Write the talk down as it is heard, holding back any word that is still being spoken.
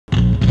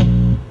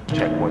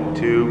Check 1,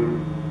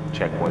 2.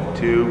 Check 1,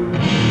 2.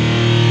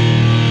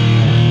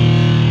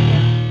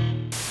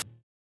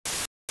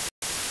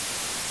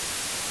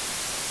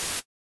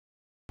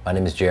 My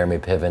name is Jeremy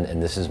Piven,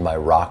 and this is my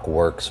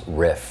Rckworks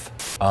Riff.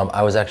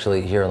 I was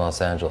actually here in Los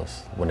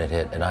Angeles when it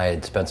hit, and I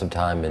had spent some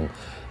time in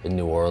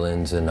New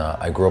Orleans, and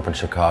I grew up in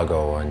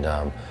Chicago,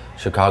 and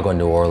Chicago and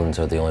New Orleans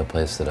are the only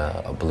place that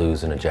a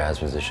blues and a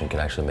jazz musician can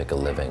actually make a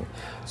living.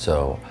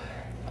 So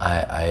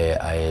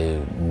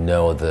I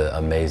know the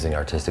amazing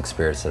artistic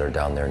spirits that are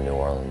down there in New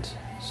Orleans.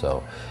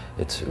 So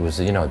it was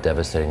a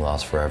devastating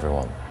loss for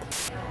everyone.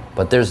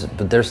 But there's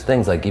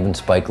things like even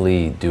Spike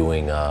Lee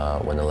doing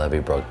When the Levee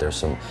Broke. There's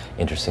some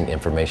interesting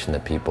information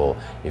that people,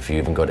 if you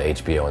even go to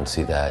HBO and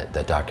see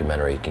that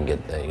documentary, you can get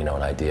an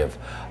idea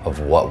of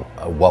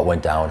what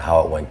went down,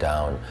 how it went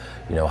down,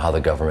 how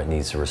the government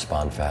needs to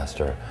respond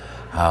faster,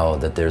 how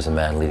that there's a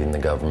man leading the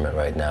government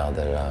right now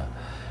that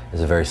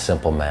is a very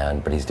simple man,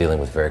 but he's dealing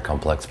with very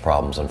complex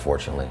problems,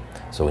 unfortunately.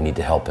 So we need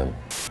to help him.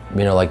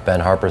 Like Ben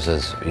Harper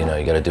says, you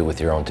got to do it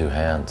with your own two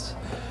hands.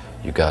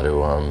 You got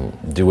to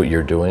do what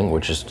you're doing,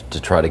 which is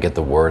to try to get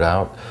the word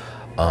out.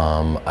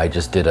 I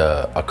just did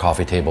a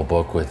coffee table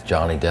book with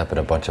Johnny Depp and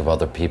a bunch of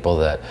other people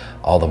that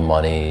all the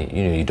money,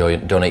 you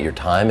donate your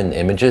time and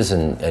images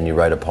and you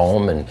write a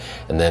poem and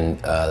then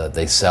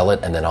they sell it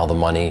and then all the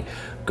money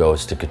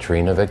goes to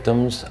Katrina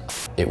victims.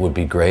 It would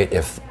be great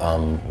if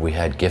we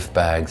had gift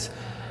bags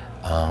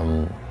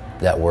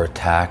that were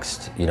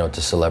taxed,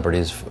 to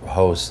celebrities,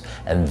 hosts,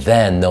 and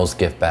then those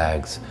gift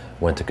bags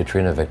went to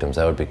Katrina victims.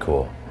 That would be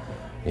cool.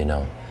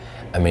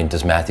 I mean,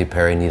 does Matthew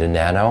Perry need a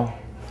nano?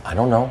 I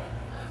don't know,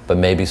 but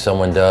maybe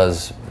someone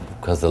does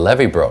because the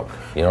levee broke,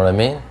 you know what I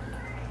mean?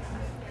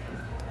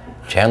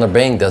 Chandler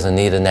Bing doesn't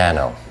need a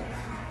nano.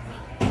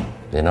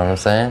 You know what I'm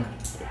saying?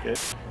 Okay.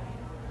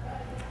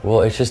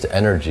 Well, it's just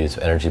energy. It's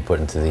energy put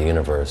into the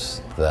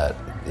universe that,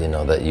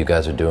 that you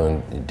guys are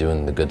doing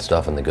the good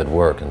stuff and the good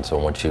work. And so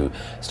once you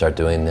start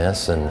doing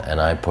this and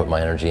I put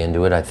my energy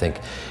into it, I think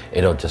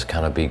it'll just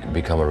kind of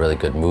become a really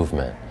good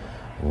movement.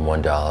 And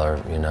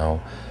 $1,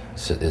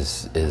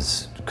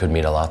 could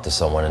mean a lot to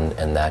someone,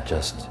 and that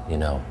just,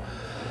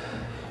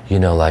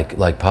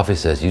 like Puffy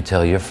says, you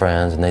tell your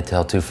friends and they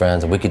tell two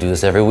friends, and we could do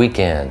this every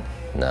weekend.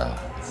 No.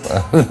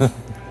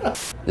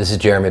 This is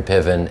Jeremy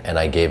Piven, and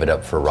I gave it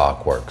up for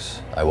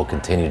Rckworks. I will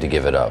continue to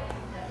give it up.